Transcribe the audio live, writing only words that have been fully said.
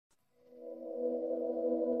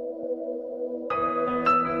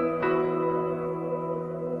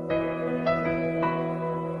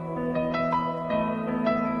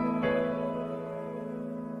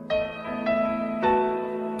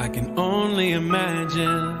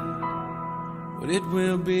imagine what it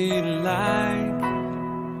will be like.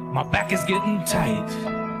 My back is getting tight.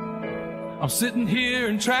 I'm sitting here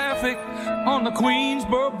in traffic on the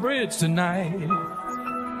Queensboro Bridge tonight.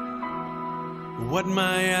 What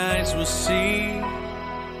my eyes will see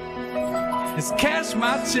is cash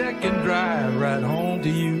my check and drive right home to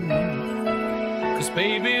you. 'Cause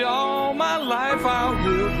baby, all my life I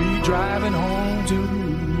will be driving home to you.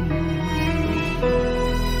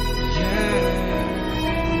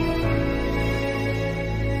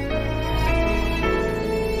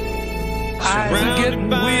 Eyes are getting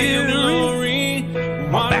weary,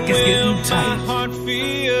 my back is getting tight.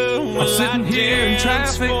 I'm sitting here in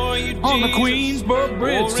traffic on the Queensboro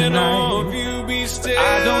Bridge tonight.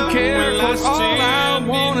 I don't care, 'cause all I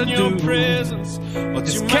wanna do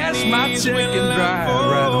is cash my check and drive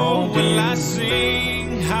right home to you.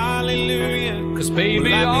 'Cause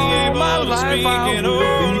baby, all my life I will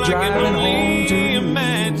be driving home to you.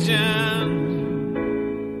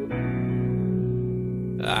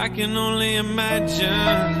 I can only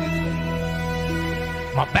imagine.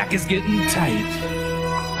 My back is getting tight.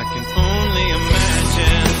 I can only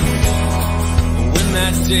imagine when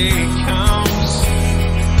that day comes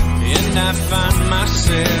and I find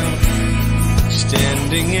myself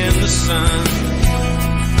standing in the sun.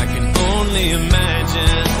 I can only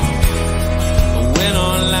imagine when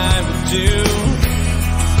all I would do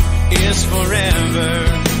is forever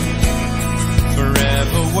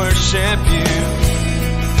worship you.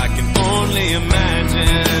 I can only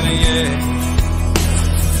imagine, yeah.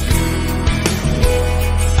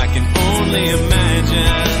 I can only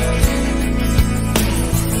imagine.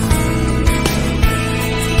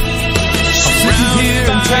 I'm sitting here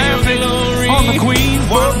in traffic on the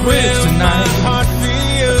Queensboro Bridge tonight.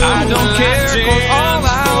 I don't care, 'cause all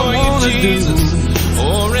I wanna do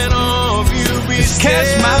is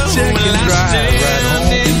cash my check and drive right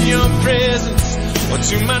home in your presence. Or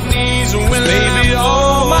to my knees when baby,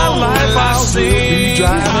 all my life I'll be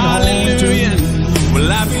driving home to you. Will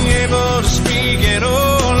I be able to speak at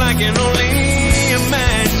all? I can only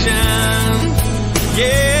imagine.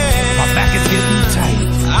 Yeah, my back is getting tight.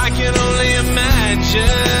 I can only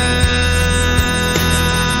imagine.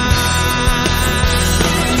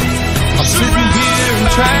 I'm sitting here in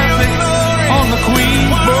traffic on the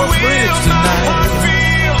Queensboro Bridge tonight.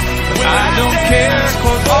 I don't care,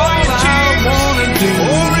 'cause all I wanna do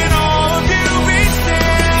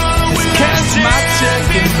is cash my check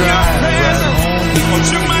and drive right home to you.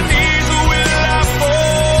 To my knees will I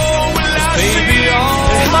fall? Will I baby,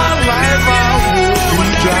 all my life I will be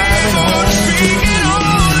driving home to you.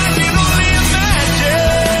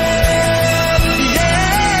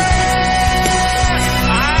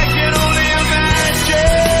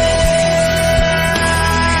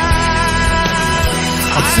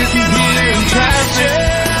 Sitting here in traffic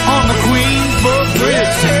on the Queensboro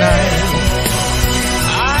Bridge tonight.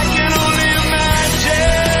 I can only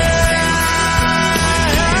imagine.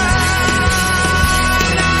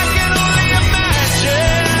 I can only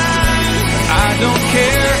imagine. I don't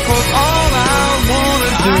care, 'cause all I wanna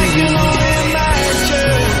do I can only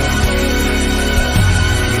imagine.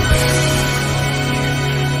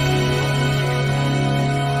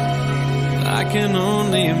 I can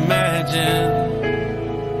only imagine.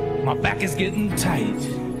 My back is getting tight.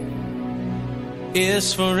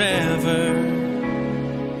 It's forever.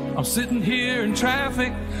 I'm sitting here in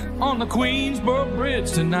traffic on the Queensboro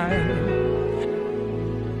Bridge tonight.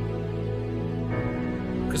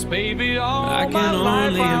 'Cause baby, all I can my life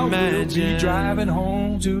only I will imagine. be driving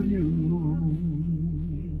home to you.